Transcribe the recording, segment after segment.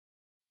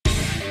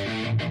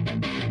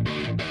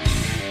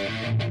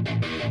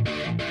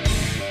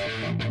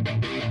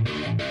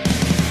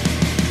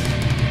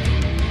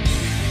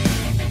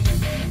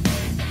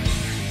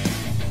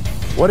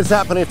What is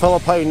happening, fellow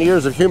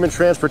pioneers of human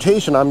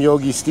transportation? I'm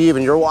Yogi Steve,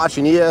 and you're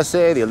watching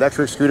ESA, the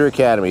Electric Scooter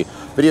Academy.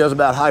 Videos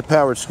about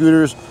high-powered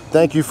scooters.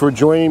 Thank you for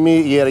joining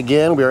me yet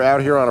again. We are out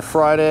here on a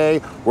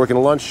Friday, working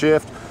lunch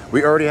shift.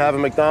 We already have a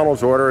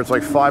McDonald's order. It's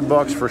like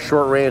 $5 for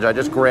short range. I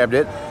just grabbed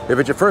it. If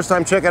it's your first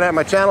time checking out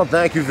my channel,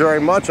 thank you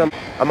very much. I'm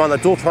on the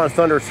Dualtron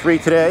Thunder 3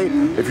 today.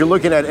 If you're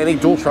looking at any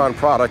Dualtron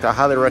product, I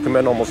highly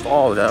recommend almost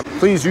all of them.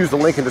 Please use the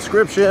link in the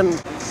description.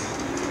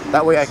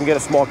 That way I can get a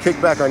small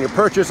kickback on your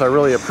purchase. I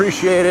really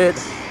appreciate it.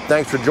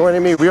 Thanks for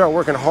joining me. We are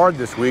working hard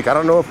this week. I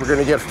don't know if we're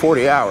gonna get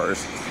 40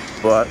 hours,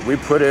 but we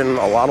put in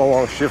a lot of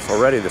long shifts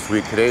already this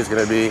week. Today's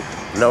gonna be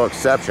no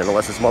exception,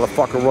 unless this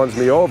motherfucker runs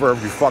me over,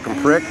 you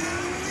fucking prick.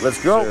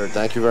 Let's go. Sure,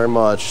 thank you very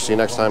much. See you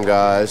next time,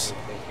 guys.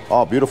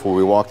 Oh, beautiful.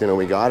 We walked in and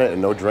we got it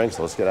and no drinks.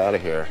 Let's get out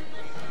of here.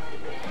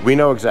 We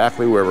know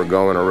exactly where we're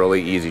going. A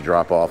really easy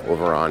drop off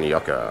over on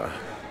Yucca.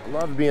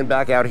 Love being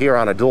back out here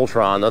on a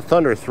Dualtron. The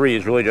Thunder 3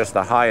 is really just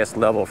the highest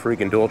level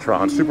freaking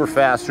Dualtron. Super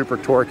fast, super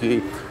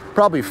torquey,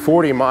 probably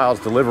 40 miles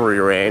delivery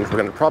range. We're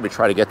gonna probably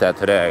try to get that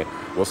today.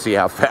 We'll see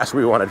how fast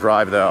we wanna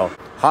drive though.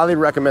 Highly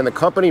recommend the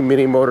company,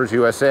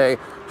 MinimotorsUSA.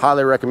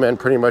 Highly recommend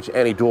pretty much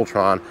any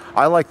Dualtron.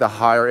 I like the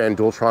higher end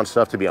Dualtron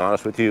stuff, to be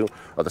honest with you.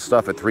 The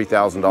stuff at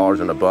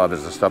 $3,000 and above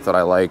is the stuff that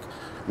I like.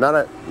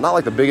 Not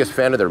like the biggest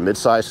fan of their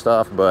mid-size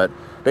stuff, but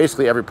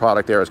basically every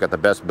product there has got the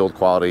best build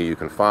quality you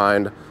can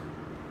find.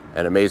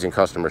 And amazing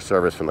customer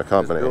service from the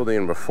company.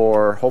 Building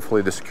before,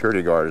 hopefully the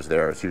security guard is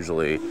there. It's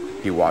usually,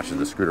 he watches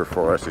the scooter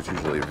for us. It's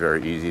usually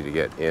very easy to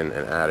get in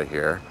and out of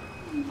here.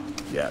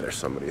 Yeah, there's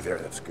somebody there,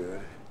 that's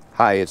good.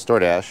 Hi, it's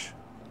Doordash.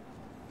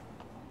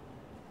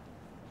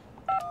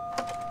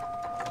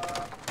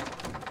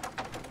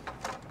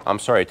 I'm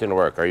sorry, it didn't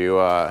work. Are you,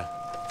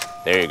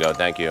 there you go,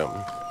 thank you.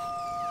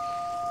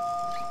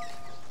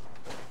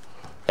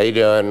 How you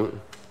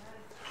doing?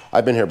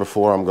 I've been here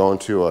before. I'm going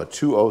to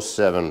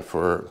 207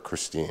 for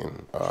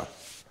Christine.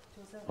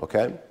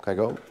 Okay, can I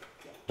go?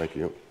 Thank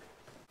you.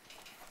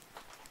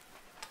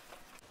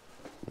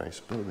 Nice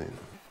building.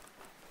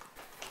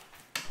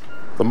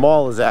 The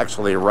mall is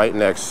actually right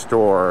next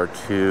door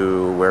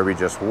to where we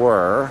just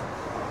were.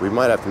 We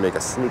might have to make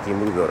a sneaky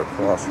move though to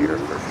cross here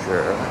for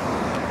sure.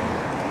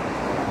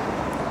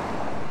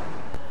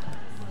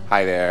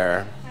 Hi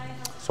there.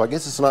 So I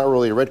guess it's not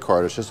really a red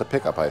card, it's just a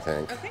pickup, I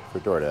think, okay, for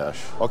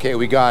Doordash. Okay,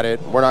 we got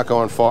it. We're not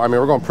going far. I mean,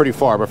 we're going pretty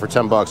far, but for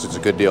 10 bucks, it's a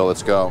good deal.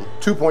 Let's go.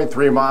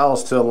 2.3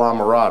 miles to La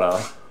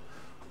Mirada.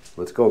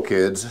 Let's go,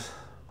 kids.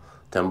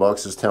 10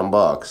 bucks is 10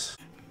 bucks.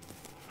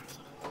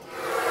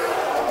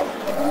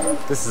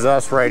 This is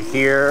us right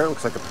here.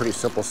 Looks like a pretty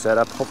simple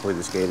setup. Hopefully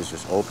this gate is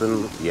just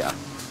open. Yeah.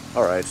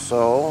 All right,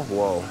 so,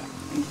 whoa.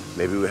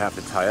 Maybe we have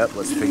to tie up.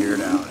 Let's figure it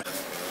out.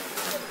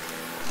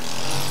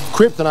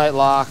 Kryptonite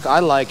lock, I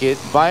like it.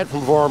 Buy it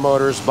from Vora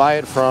Motors, buy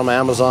it from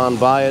Amazon,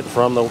 buy it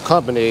from the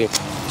company.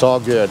 It's all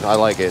good, I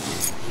like it.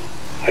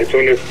 As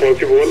soon as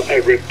possible,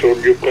 I will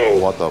return your call.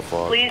 What the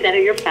fuck? Please enter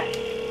your pass.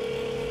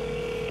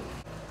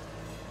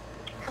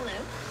 Hello?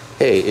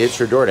 Hey, it's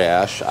your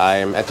Doordash.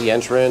 I'm at the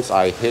entrance.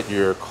 I hit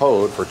your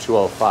code for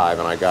 205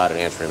 and I got an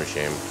answering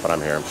machine, but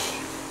I'm here.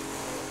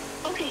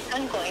 Okay,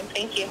 I'm going,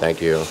 thank you.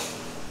 Thank you.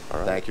 All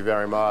right. Thank you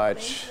very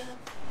much.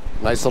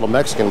 Nice little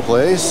Mexican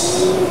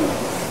place.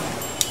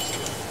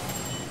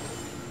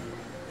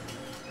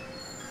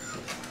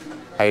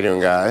 How you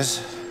doing,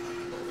 guys?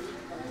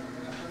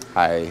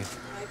 Hi.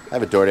 I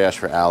have a Doordash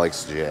for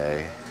Alex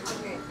J.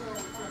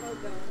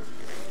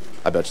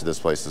 I bet you this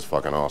place is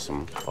fucking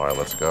awesome. All right,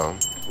 let's go.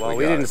 Well,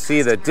 we didn't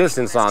see the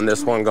distance on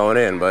this one going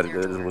in, but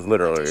it was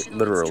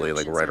literally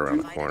like right around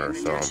the corner.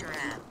 So,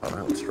 all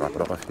right, let's drop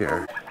it off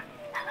here.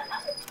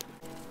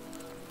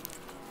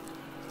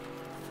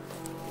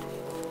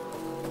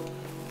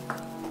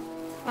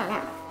 Oh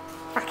no.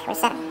 Fuck,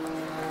 where's that?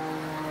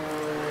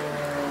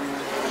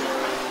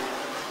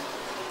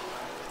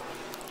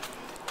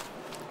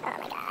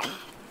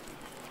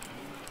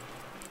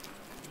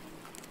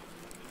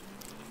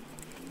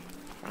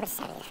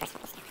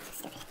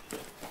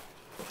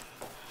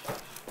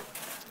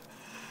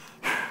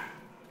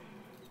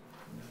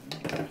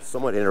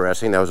 Somewhat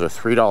interesting. That was a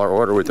 $3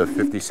 order with a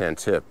 50-cent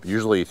tip.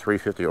 Usually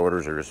 $3.50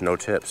 orders are just no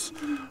tips.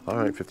 All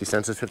right, 50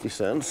 cents is 50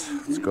 cents.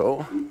 Let's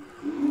go.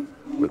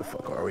 Where the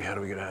fuck are we? How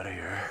do we get out of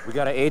here? We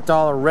got an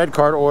 $8 red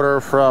card order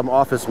from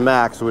Office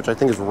Max, which I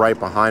think is right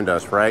behind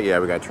us, right? Yeah,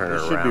 we got to turn it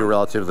around. Should be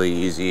relatively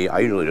easy. I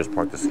usually just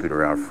park the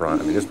scooter out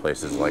front. I mean, this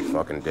place is like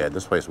fucking dead.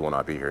 This place will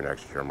not be here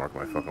next year, mark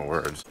my fucking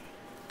words.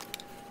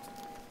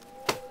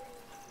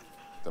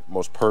 The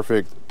most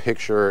perfect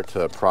picture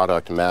to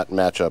product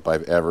matchup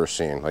I've ever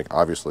seen. Like,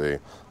 obviously,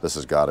 this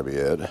has got to be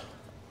it.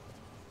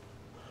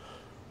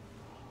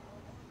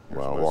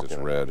 Wow, walking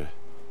in red.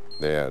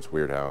 Yeah, it's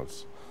weird how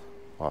it's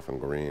often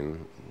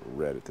green,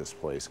 red at this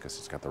place because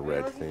it's got the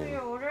red theme. For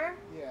your order?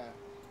 Yeah.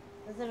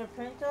 Is it a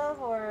print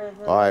of or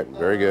is it? All right,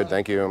 very good.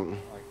 Thank you.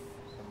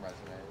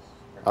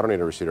 I don't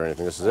need a receipt or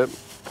anything. This is it?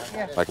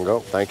 Yeah. I can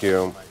go. Thank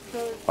you.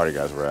 All right,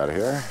 guys, we're out of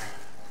here.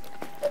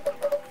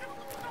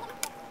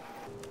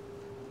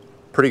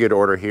 Pretty good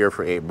order here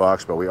for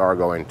 $8, but we are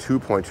going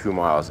 2.2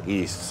 miles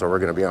east, so we're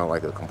gonna be on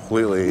like a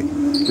completely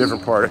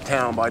different part of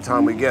town by the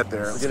time we get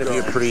there. It's gonna be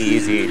a pretty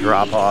easy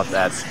drop off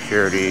at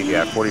security.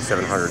 Yeah,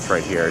 4700's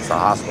right here. It's the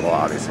hospital,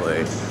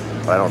 obviously,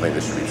 but I don't think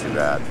this should be too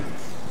bad.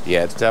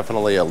 Yeah, it's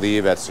definitely a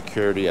leave at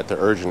security at the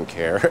urgent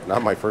care.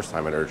 Not my first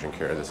time in urgent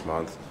care this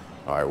month.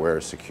 All right,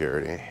 where's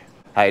security?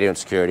 How you doing,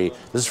 security?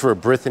 This is for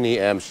Brittany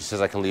M. She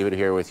says I can leave it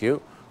here with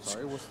you.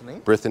 Sorry, what's the name?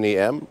 Brittany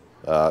M.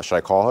 Should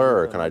I call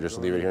her, or can I just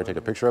leave it here and take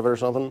a picture of it or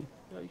something?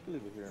 Yeah, you can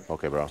leave it here.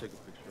 Okay, bro. Take a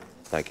picture.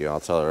 Thank you.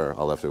 I'll tell her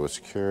I left it with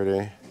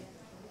security.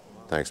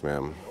 Thanks,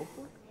 ma'am.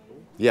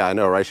 Yeah, I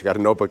know, right? She got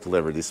a notebook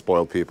delivered, these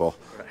spoiled people.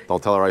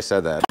 Don't tell her I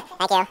said that.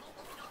 Thank you.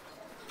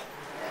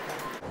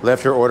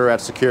 Left your order at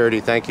security,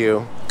 thank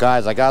you.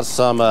 Guys, I got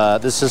some,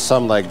 this is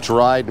some like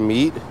dried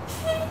meat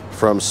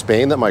from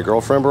Spain that my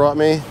girlfriend brought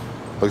me.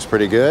 Looks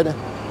pretty good.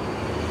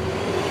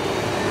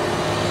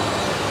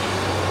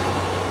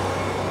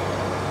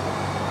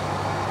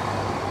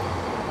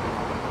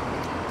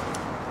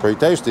 Pretty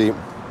tasty.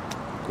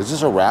 Is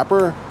this a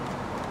wrapper?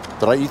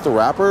 Did I eat the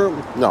wrapper?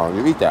 No,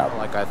 you eat that.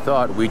 Like I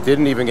thought, we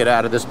didn't even get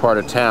out of this part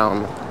of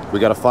town. We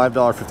got a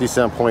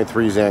 $5.50 .3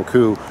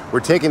 Zankou.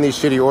 We're taking these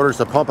shitty orders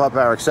to pump up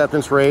our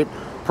acceptance rate.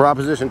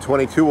 Proposition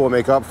 22 will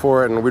make up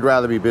for it, and we'd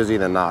rather be busy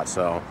than not.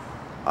 So,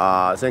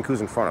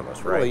 Zankou's in front of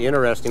us, right? Really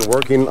interesting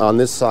working on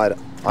this side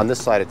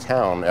of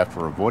town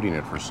after avoiding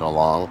it for so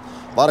long.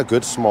 A lot of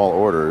good small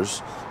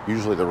orders.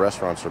 Usually the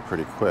restaurants are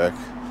pretty quick.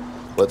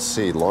 Let's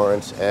see,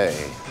 Lawrence A.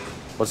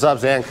 What's up,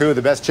 Zankou?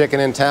 The best chicken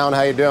in town.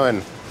 How you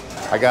doing?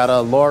 I got a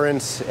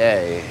Lawrence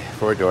A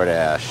for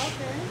Doordash. Okay.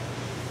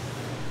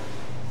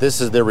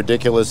 This is the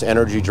ridiculous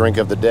energy drink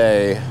of the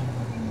day.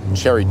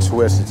 Cherry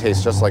Twist. It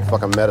tastes just like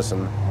fucking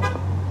medicine.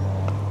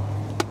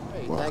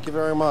 Hey, thank you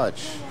very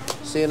much.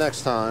 See you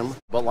next time.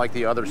 But like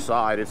the other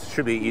side, it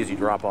should be easy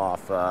drop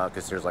off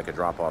because there's like a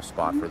drop off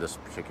spot for this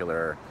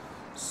particular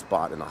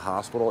spot in the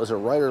hospital. Is it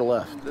right or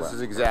left? This is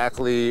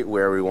exactly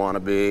where we want to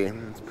be.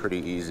 It's pretty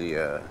easy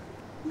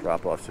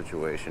drop off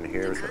situation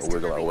here. We're going to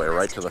wiggle our way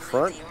right to the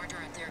front.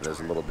 There's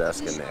a little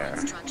desk in there.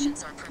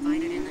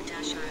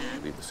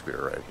 Leave the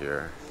scooter right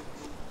here.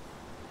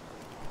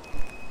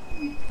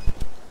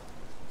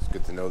 It's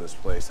good to know this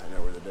place. I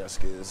know where the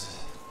desk is.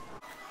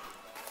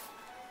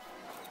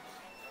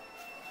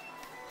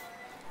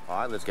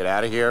 All right, let's get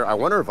out of here. I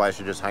wonder if I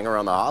should just hang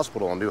around the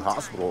hospital and do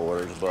hospital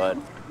orders, but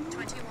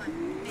there's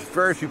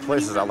very few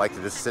places I like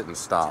to just sit and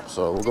stop.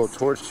 So we'll go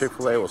towards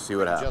Chick-fil-A. We'll see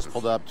what happens. Just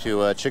pulled up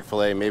to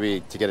Chick-fil-A,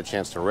 maybe to get a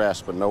chance to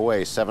rest, but no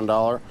way. $7,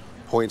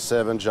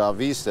 0.7 Ja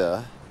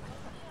Vista.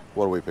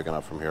 What are we picking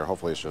up from here?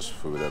 Hopefully it's just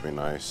food. That'd be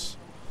nice.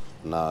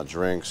 Nah,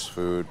 drinks,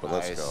 food, but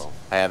let's go.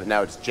 I have it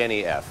now. It's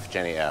Jenny F.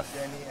 Jenny F.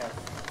 Jenny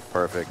F.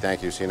 Perfect.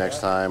 Thank you. See you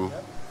next time.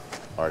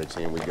 All right,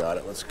 team, we got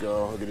it. Let's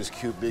go. Look at this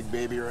cute big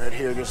baby right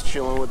here, just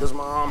chilling with his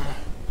mom.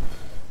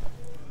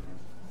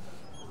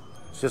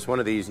 It's just one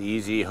of these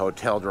easy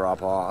hotel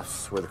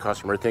drop-offs where the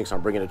customer thinks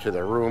I'm bringing it to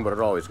their room, but it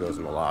always goes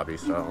in the lobby.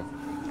 So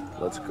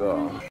let's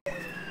go.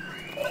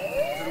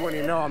 This is when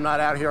you know I'm not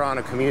out here on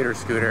a commuter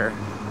scooter.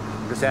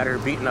 Just out here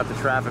beating up the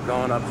traffic,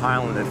 going up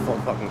Highland at full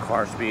fucking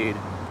car speed.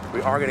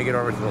 We are gonna get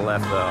over to the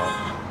left though.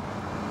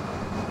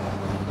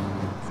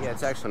 Yeah,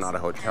 it's actually not a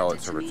hotel,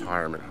 it's a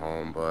retirement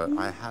home, but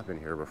I have been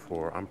here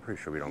before. I'm pretty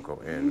sure we don't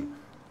go in.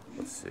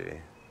 Let's see.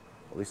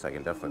 At least I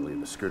can definitely leave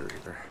the scooter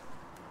here.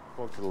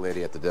 Spoke to the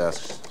lady at the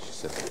desk. She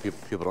said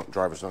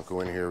drivers don't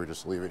go in here, we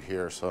just leave it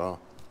here, so.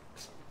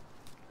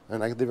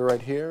 And I can leave it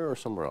right here or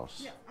somewhere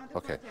else? Yeah,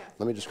 okay,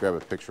 let me just grab a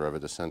picture of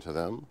it to send to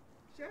them.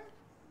 Sure.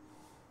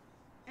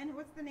 And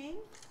what's the name?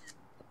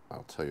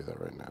 I'll tell you that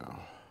right now.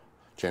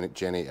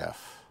 Jenny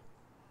F.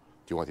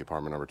 Do you want the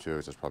apartment number too?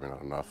 Because that's probably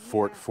not enough.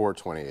 Yeah.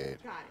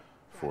 428. Got it.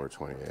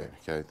 428.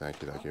 Okay,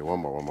 thank you. One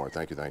more.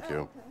 Thank you.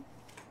 Okay.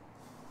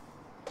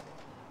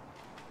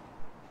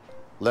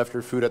 Left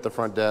your food at the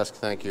front desk,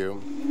 thank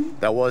you.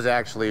 That was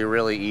actually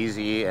really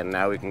easy, and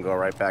now we can go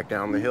right back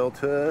down the hill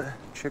to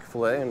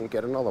Chick-fil-A and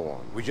get another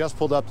one. We just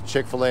pulled up to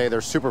Chick-fil-A. They're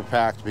super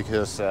packed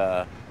because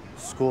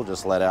school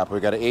just let out. We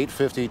got an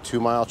 850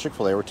 2-mile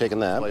Chick-fil-A. We're taking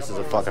that. This place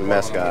is a fucking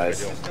mess,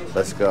 guys.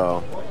 Let's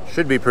go.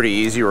 Should be pretty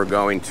easy. We're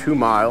going 2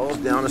 miles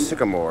down to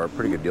Sycamore.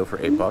 Pretty good deal for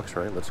 $8,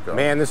 right? Let's go.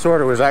 Man, this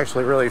order was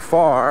actually really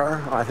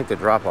far. I think the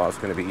drop-off is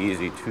going to be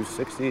easy.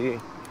 260,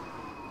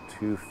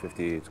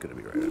 250. It's going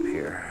to be right up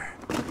here.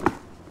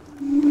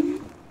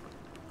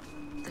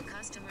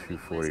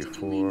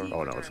 244.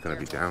 Oh no, it's going to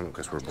be down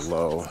because we're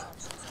below.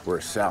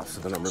 We're south, so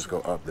the numbers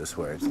go up this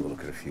way. It's a little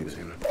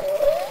confusing.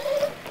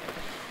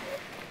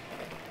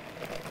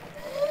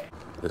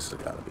 This has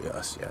got to be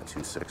us, yeah,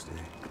 260.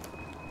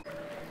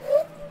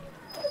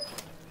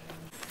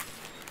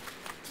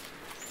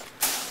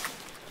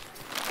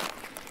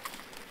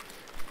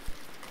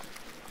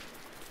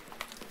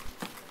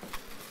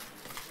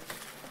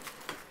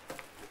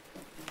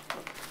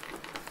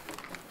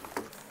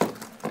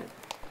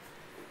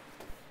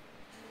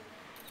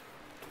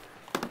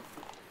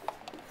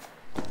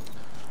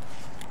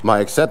 My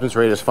acceptance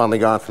rate has finally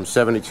gone from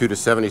 72 to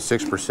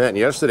 76%.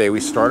 Yesterday we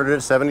started at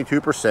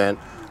 72%.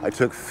 I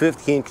took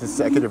 15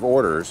 consecutive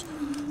orders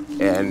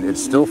and it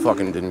still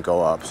fucking didn't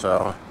go up.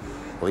 So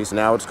at least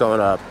now it's going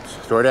up.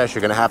 Doordash,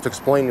 you're gonna have to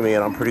explain to me,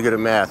 and I'm pretty good at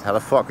math. How the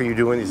fuck are you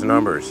doing these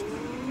numbers?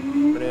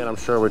 But I'm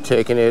sure we're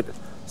taking it.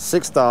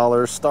 $6,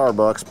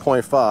 Starbucks,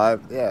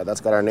 0.5. Yeah,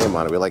 that's got our name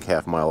on it. We like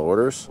half-mile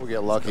orders. We'll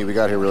get lucky. We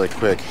got here really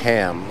quick.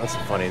 Ham. That's a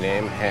funny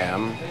name.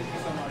 Ham.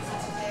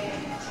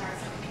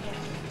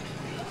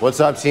 What's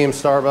up, Team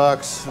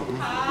Starbucks?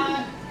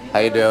 How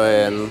you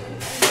doing?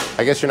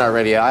 I guess you're not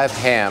ready. I have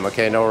ham.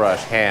 Okay, no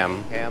rush.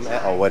 Ham. Ham.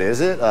 Oh, what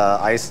is it?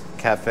 Iced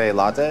cafe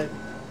latte?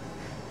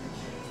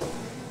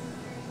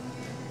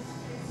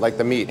 Like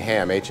the meat,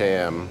 ham.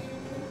 H-A-M.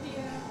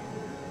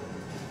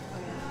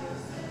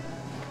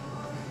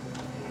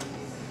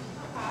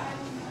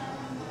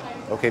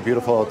 Okay,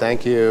 beautiful.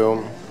 Thank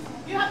you.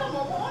 You have a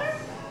mobile order?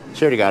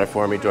 She already got it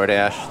for me,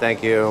 Doordash.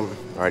 Thank you.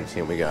 All right,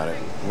 team, we got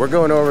it. We're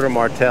going over to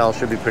Martel.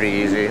 Should be pretty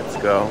easy.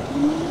 Let's go.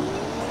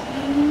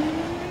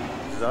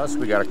 This is us.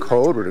 We got a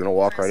code. We're going to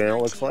walk right in, it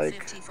looks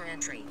like.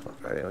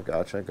 Okay, I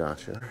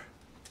gotcha.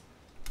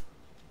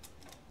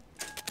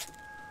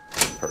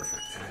 Perfect.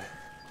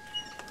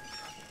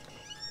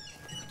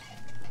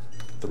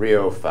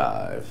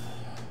 305.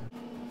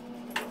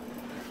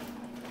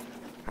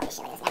 Holy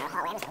shit, there's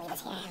no hallway. I'm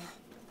just gonna leave this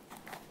here.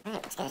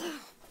 Alright, looks good.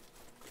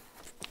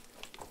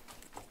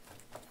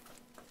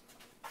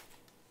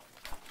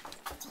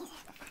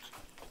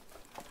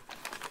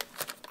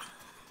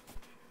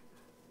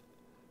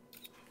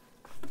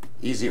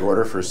 Easy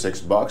order for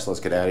 $6. Let's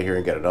get out of here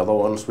and get another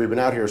one. So we've been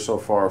out here so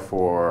far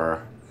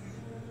for,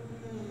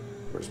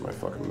 where's my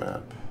fucking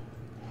map?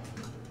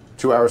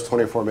 2 hours,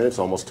 24 minutes,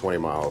 almost 20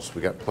 miles.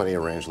 We got plenty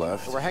of range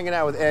left. So we're hanging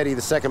out with Eddie,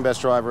 the second best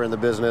driver in the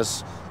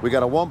business. We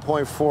got a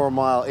 1.4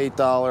 mile,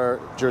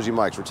 $8 Jersey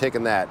Mike's. We're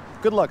taking that.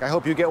 Good luck. I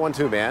hope you get one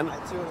too, man.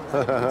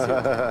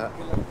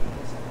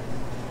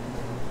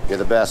 You're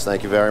the best.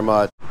 Thank you very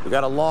much. We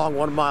got a long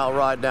 1 mile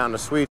ride down the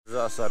suite. There's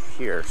us up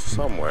here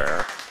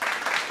somewhere.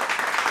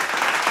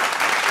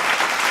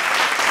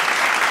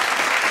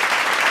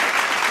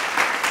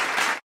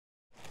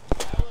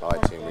 All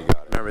right, team, we got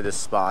it. Remember, this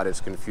spot is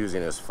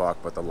confusing as fuck,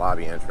 but the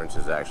lobby entrance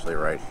is actually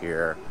right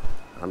here.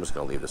 I'm just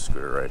gonna leave the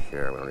scooter right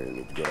here. We don't even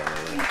need to get on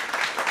the lane.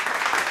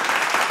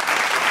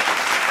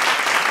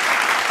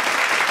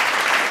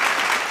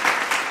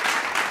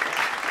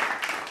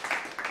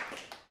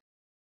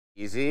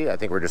 Easy. I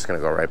think we're just gonna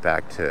go right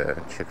back to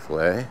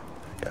Chick-fil-A. Yeah,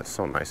 it's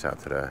so nice out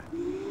today.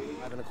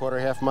 5.25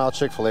 half-mile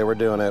Chick-fil-A. We're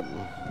doing it.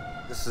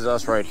 This is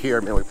us right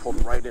here. Man, we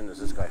pulled right in as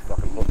this guy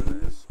fucking pulled into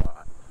this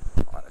spot.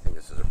 Oh, I think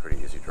this is a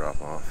pretty easy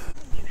drop-off.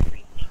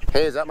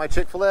 Hey, is that my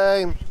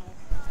Chick-fil-A?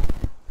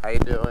 How you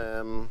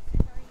doing?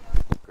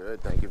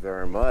 Good, thank you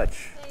very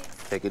much.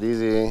 Take it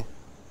easy.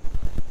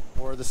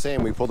 We're the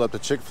same. We pulled up to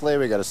Chick-fil-A.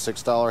 We got a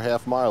 $6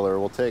 half-miler.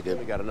 We'll take it.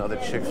 We got another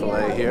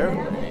Chick-fil-A here.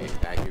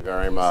 Thank you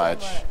very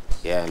much.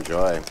 Yeah,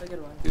 enjoy.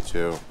 You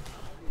too.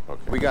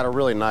 Okay. We got a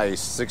really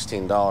nice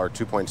 $16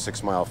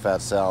 2.6 mile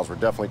fat salad. We're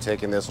definitely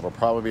taking this. It'll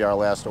probably be our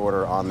last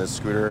order on this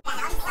scooter.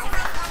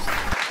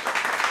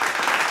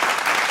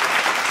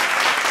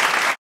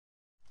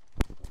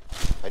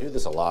 I do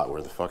this a lot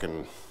where the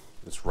fucking,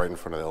 it's right in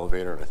front of the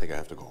elevator and I think I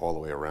have to go all the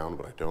way around,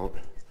 but I don't.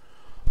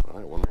 All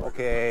right, one more.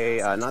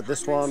 Okay, not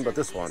this one, but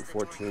this one,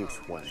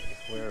 1420.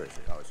 Where is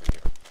it? Oh, it's in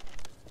here.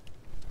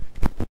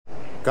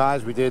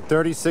 Guys, we did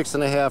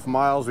 36.5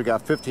 miles. We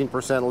got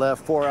 15%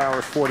 left, 4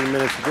 hours, 40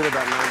 minutes. We did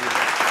about 90.